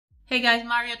Hey guys,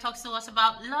 Mario talks to us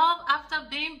about love after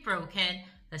being broken.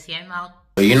 Let's hear him out.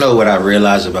 You know what I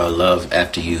realized about love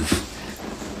after you've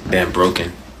been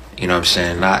broken? You know what I'm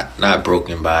saying? Not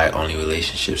broken by only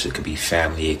relationships. It could be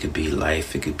family, it could be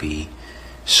life, it could be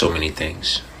so many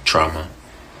things. Trauma.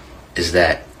 Is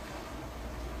that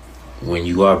when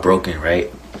you are broken,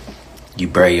 right? You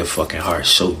bury your fucking heart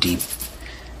so deep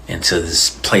into this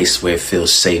place where it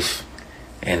feels safe.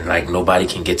 And like nobody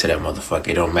can get to that motherfucker.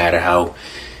 It don't matter how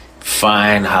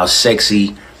fine, how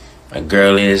sexy a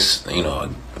girl is, you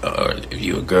know, or if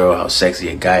you're a girl, how sexy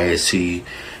a guy is to you.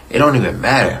 It don't even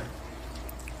matter.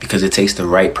 Because it takes the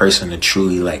right person to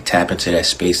truly like tap into that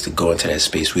space, to go into that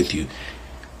space with you.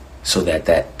 So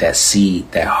that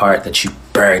seed, that heart that you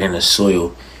buried in the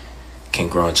soil can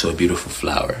grow into a beautiful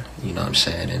flower. You know what I'm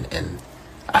saying? And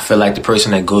I feel like the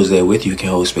person that goes there with you, can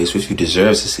hold space with you,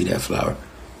 deserves to see that flower.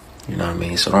 You know what I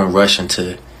mean? So don't rush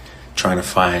into trying to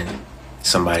find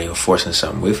somebody or forcing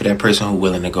something. Wait for that person who's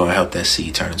willing to go and help that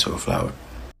seed turn into a flower.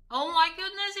 Oh my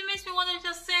goodness, it makes me want to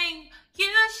just sing, you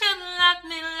should let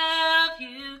me love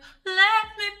you, let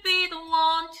me be the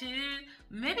one to.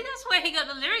 Maybe that's where he got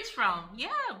the lyrics from. Yeah,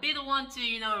 be the one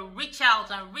to, reach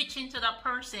out and reach into that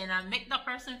person and make that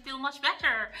person feel much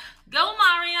better. Go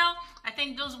Mario! I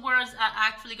think those words are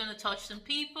actually going to touch some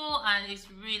people, and it's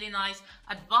really nice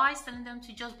advice telling them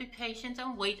to just be patient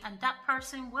and wait, and that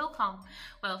person will come.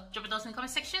 Well, drop it down in the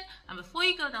comment section, and before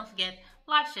you go, don't forget,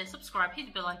 like, share, subscribe, hit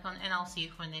the bell icon, and I'll see you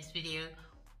for the next video.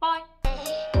 Bye!